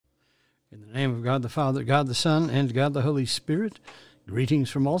In the name of God the Father, God the Son, and God the Holy Spirit, greetings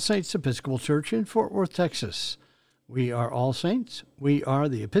from All Saints Episcopal Church in Fort Worth, Texas. We are All Saints. We are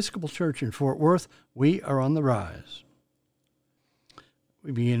the Episcopal Church in Fort Worth. We are on the rise.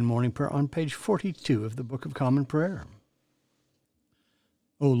 We begin morning prayer on page 42 of the Book of Common Prayer.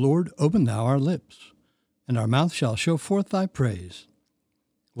 O Lord, open thou our lips, and our mouth shall show forth thy praise.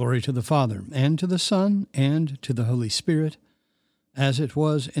 Glory to the Father, and to the Son, and to the Holy Spirit, as it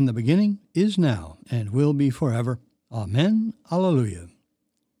was in the beginning, is now, and will be forever. Amen. Alleluia.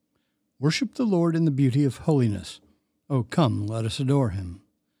 Worship the Lord in the beauty of holiness. O come, let us adore him.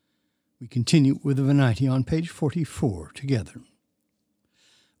 We continue with the Venite on page 44 together.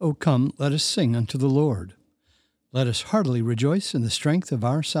 O come, let us sing unto the Lord. Let us heartily rejoice in the strength of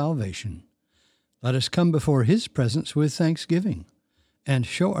our salvation. Let us come before his presence with thanksgiving, and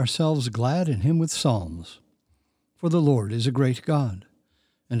show ourselves glad in him with psalms. For the Lord is a great God,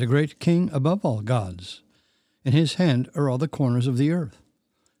 and a great King above all gods. In his hand are all the corners of the earth,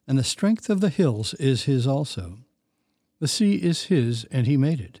 and the strength of the hills is his also. The sea is his, and he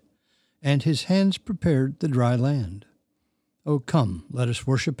made it, and his hands prepared the dry land. O come, let us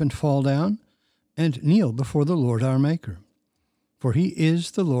worship and fall down, and kneel before the Lord our Maker. For he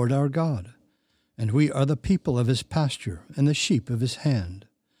is the Lord our God, and we are the people of his pasture, and the sheep of his hand.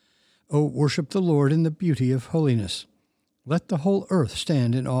 O worship the Lord in the beauty of holiness. Let the whole earth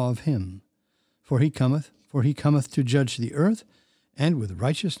stand in awe of him. For he cometh to judge the earth, and with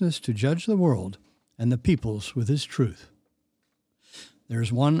righteousness to judge the world, and the peoples with his truth. There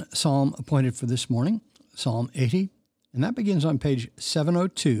is one psalm appointed for this morning, Psalm 80, and that begins on page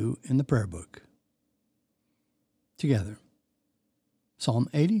 702 in the prayer book. Together. Psalm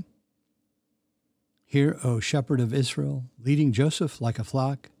 80. Hear, O shepherd of Israel, leading Joseph like a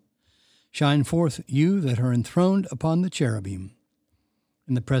flock. Shine forth, you that are enthroned upon the cherubim,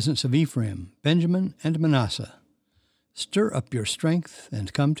 in the presence of Ephraim, Benjamin, and Manasseh. Stir up your strength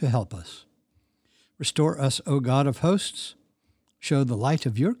and come to help us. Restore us, O God of hosts. Show the light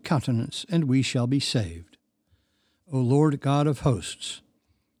of your countenance, and we shall be saved. O Lord God of hosts,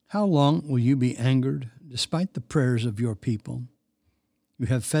 how long will you be angered, despite the prayers of your people? You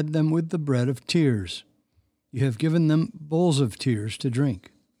have fed them with the bread of tears. You have given them bowls of tears to drink.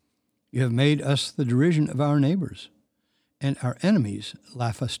 You have made us the derision of our neighbors, and our enemies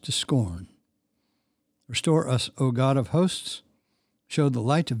laugh us to scorn. Restore us, O God of hosts. Show the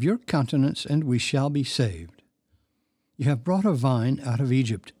light of your countenance, and we shall be saved. You have brought a vine out of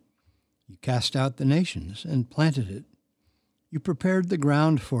Egypt. You cast out the nations and planted it. You prepared the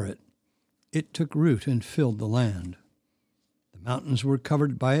ground for it. It took root and filled the land. The mountains were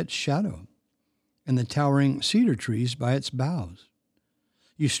covered by its shadow, and the towering cedar trees by its boughs.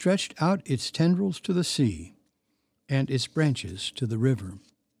 You stretched out its tendrils to the sea, and its branches to the river.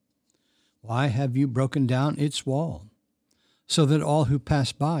 Why have you broken down its wall, so that all who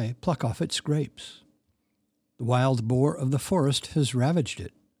pass by pluck off its grapes? The wild boar of the forest has ravaged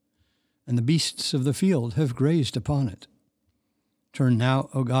it, and the beasts of the field have grazed upon it. Turn now,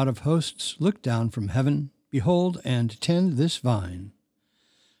 O God of hosts, look down from heaven, behold, and tend this vine.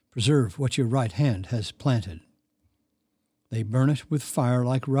 Preserve what your right hand has planted. They burn it with fire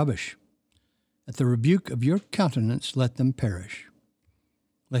like rubbish. At the rebuke of your countenance let them perish.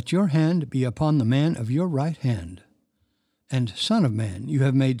 Let your hand be upon the man of your right hand, and Son of Man you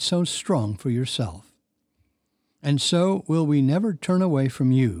have made so strong for yourself. And so will we never turn away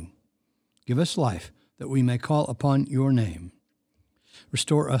from you. Give us life, that we may call upon your name.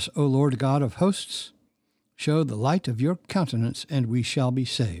 Restore us, O Lord God of hosts. Show the light of your countenance, and we shall be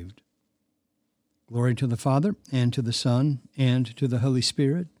saved. Glory to the Father, and to the Son, and to the Holy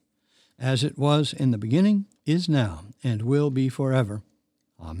Spirit, as it was in the beginning, is now, and will be forever.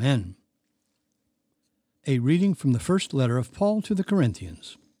 Amen. A reading from the first letter of Paul to the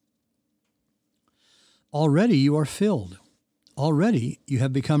Corinthians. Already you are filled. Already you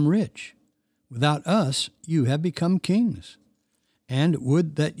have become rich. Without us you have become kings. And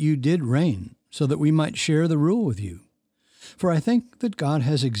would that you did reign, so that we might share the rule with you. For I think that God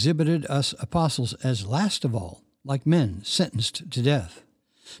has exhibited us apostles as last of all, like men sentenced to death,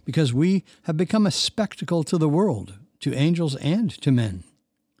 because we have become a spectacle to the world, to angels and to men.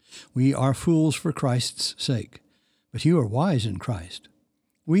 We are fools for Christ's sake, but you are wise in Christ.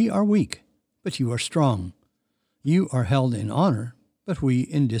 We are weak, but you are strong. You are held in honor, but we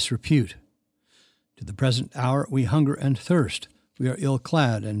in disrepute. To the present hour we hunger and thirst. We are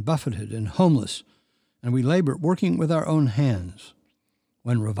ill-clad and buffeted and homeless, and we labor working with our own hands.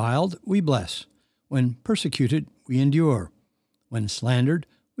 When reviled, we bless. When persecuted, we endure. When slandered,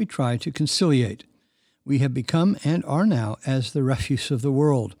 we try to conciliate. We have become and are now as the refuse of the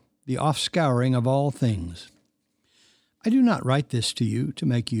world, the offscouring of all things. I do not write this to you to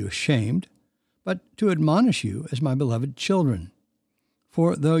make you ashamed, but to admonish you as my beloved children.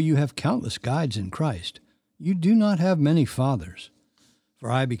 For though you have countless guides in Christ, you do not have many fathers.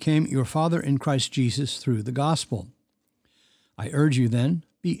 For I became your father in Christ Jesus through the gospel. I urge you then,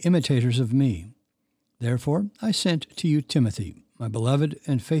 be imitators of me. Therefore I sent to you Timothy, my beloved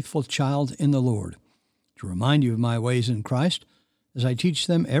and faithful child in the Lord, to remind you of my ways in Christ, as I teach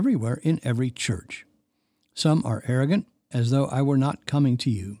them everywhere in every church. Some are arrogant, as though I were not coming to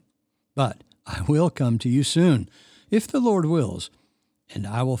you. But I will come to you soon, if the Lord wills, and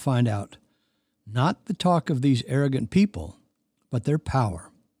I will find out, not the talk of these arrogant people, but their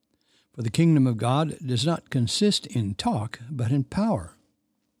power. For the kingdom of God does not consist in talk, but in power.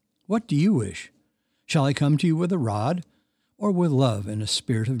 What do you wish? Shall I come to you with a rod, or with love and a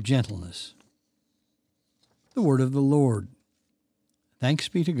spirit of gentleness? The word of the Lord. Thanks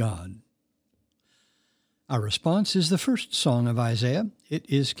be to God. Our response is the first song of Isaiah. It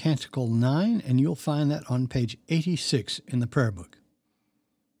is Canticle 9, and you'll find that on page 86 in the prayer book.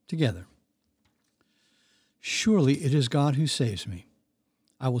 Together. Surely it is God who saves me.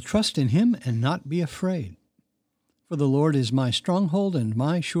 I will trust in him and not be afraid. For the Lord is my stronghold and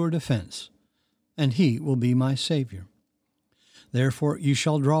my sure defense, and he will be my Savior. Therefore you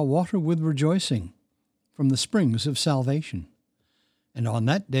shall draw water with rejoicing from the springs of salvation. And on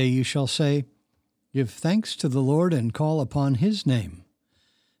that day you shall say, Give thanks to the Lord and call upon his name.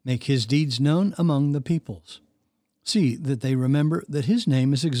 Make his deeds known among the peoples. See that they remember that his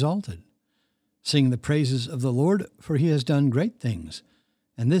name is exalted. Sing the praises of the Lord, for he has done great things,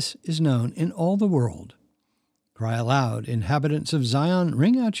 and this is known in all the world. Cry aloud, inhabitants of Zion,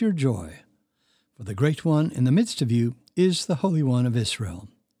 ring out your joy. For the great one in the midst of you is the Holy One of Israel.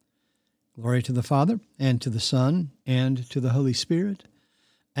 Glory to the Father, and to the Son, and to the Holy Spirit,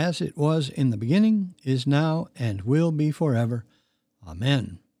 as it was in the beginning, is now, and will be forever.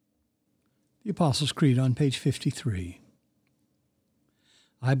 Amen. The Apostles' Creed on page 53.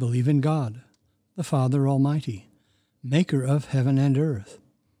 I believe in God, the Father Almighty, maker of heaven and earth,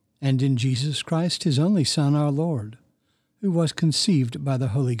 and in Jesus Christ, his only Son, our Lord, who was conceived by the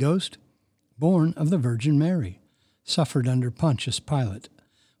Holy Ghost, born of the Virgin Mary, suffered under Pontius Pilate,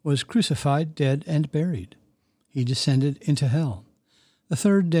 was crucified, dead, and buried. He descended into hell. The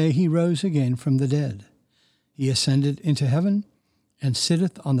third day he rose again from the dead. He ascended into heaven, and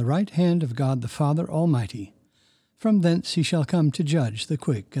sitteth on the right hand of God the Father Almighty. From thence he shall come to judge the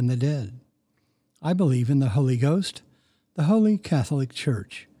quick and the dead. I believe in the Holy Ghost, the Holy Catholic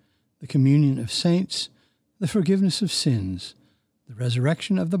Church, the communion of saints, the forgiveness of sins, the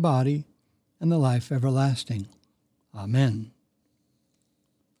resurrection of the body, and the life everlasting. Amen.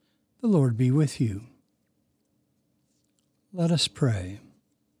 The Lord be with you. Let us pray.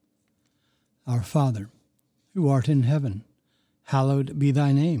 Our Father, who art in heaven, hallowed be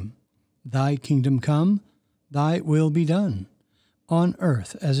thy name. Thy kingdom come, thy will be done, on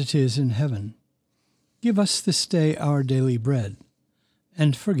earth as it is in heaven. Give us this day our daily bread,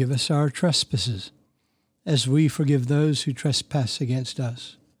 and forgive us our trespasses, as we forgive those who trespass against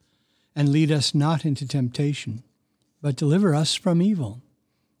us. And lead us not into temptation, but deliver us from evil.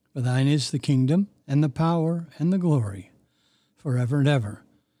 For thine is the kingdom, and the power, and the glory, forever and ever.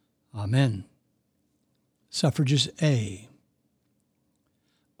 Amen. Suffrages A.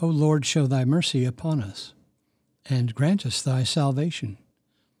 O Lord, show thy mercy upon us, and grant us thy salvation.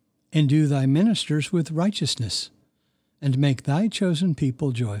 Endue thy ministers with righteousness, and make thy chosen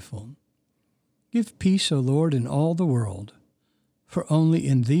people joyful. Give peace, O Lord, in all the world, for only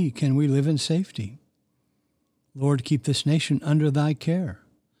in thee can we live in safety. Lord, keep this nation under thy care,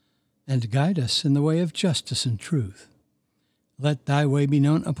 and guide us in the way of justice and truth. Let thy way be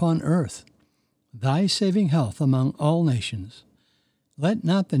known upon earth, thy saving health among all nations. Let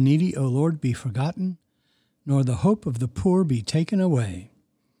not the needy, O Lord, be forgotten, nor the hope of the poor be taken away.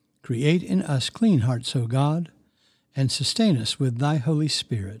 Create in us clean hearts, O God, and sustain us with thy Holy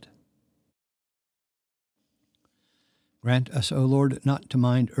Spirit. Grant us, O Lord, not to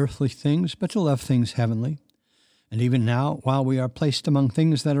mind earthly things, but to love things heavenly, and even now, while we are placed among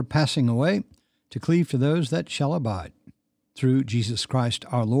things that are passing away, to cleave to those that shall abide. Through Jesus Christ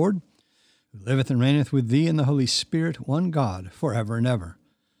our Lord, who liveth and reigneth with thee in the Holy Spirit, one God, for ever and ever.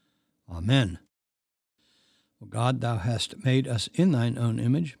 Amen. O God, thou hast made us in thine own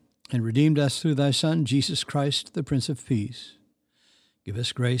image, and redeemed us through thy Son, Jesus Christ, the Prince of Peace. Give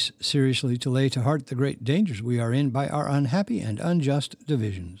us grace seriously to lay to heart the great dangers we are in by our unhappy and unjust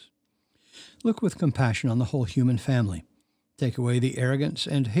divisions. Look with compassion on the whole human family. Take away the arrogance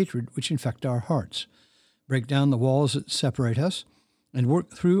and hatred which infect our hearts. Break down the walls that separate us, and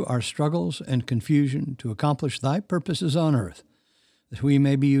work through our struggles and confusion to accomplish thy purposes on earth, that we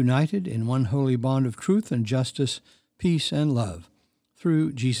may be united in one holy bond of truth and justice, peace and love,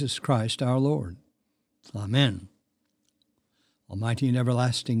 through Jesus Christ our Lord. Amen. Almighty and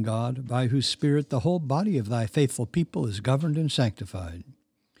everlasting God, by whose Spirit the whole body of thy faithful people is governed and sanctified,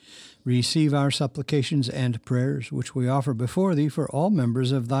 receive our supplications and prayers, which we offer before thee for all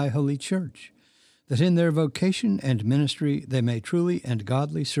members of thy holy church, that in their vocation and ministry they may truly and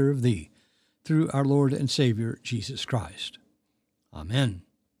godly serve thee, through our Lord and Savior, Jesus Christ. Amen.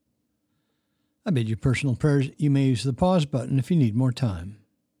 I bid you personal prayers. You may use the pause button if you need more time.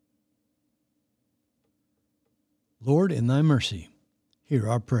 Lord, in thy mercy, hear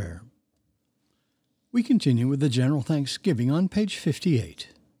our prayer. We continue with the general thanksgiving on page 58,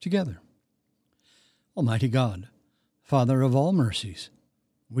 together. Almighty God, Father of all mercies,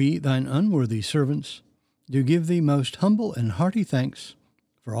 we, thine unworthy servants, do give thee most humble and hearty thanks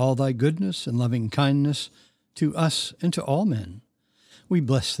for all thy goodness and loving kindness to us and to all men. We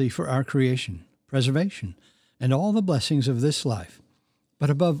bless thee for our creation, preservation, and all the blessings of this life, but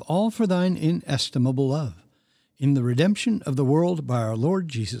above all for thine inestimable love, in the redemption of the world by our Lord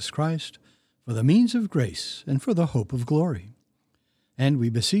Jesus Christ, for the means of grace and for the hope of glory. And we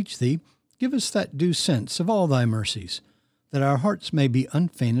beseech thee, give us that due sense of all thy mercies, that our hearts may be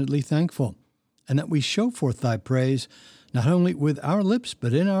unfeignedly thankful, and that we show forth thy praise not only with our lips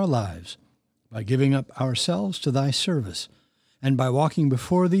but in our lives, by giving up ourselves to thy service, and by walking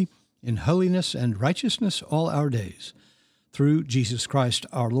before thee in holiness and righteousness all our days, through Jesus Christ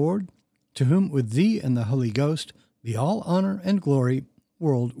our Lord, to whom with thee and the Holy Ghost be all honor and glory,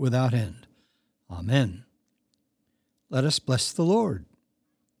 world without end. Amen. Let us bless the Lord.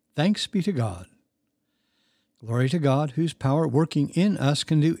 Thanks be to God. Glory to God, whose power working in us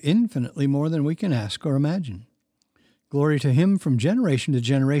can do infinitely more than we can ask or imagine. Glory to him from generation to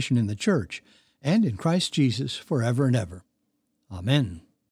generation in the church and in Christ Jesus forever and ever. Amen.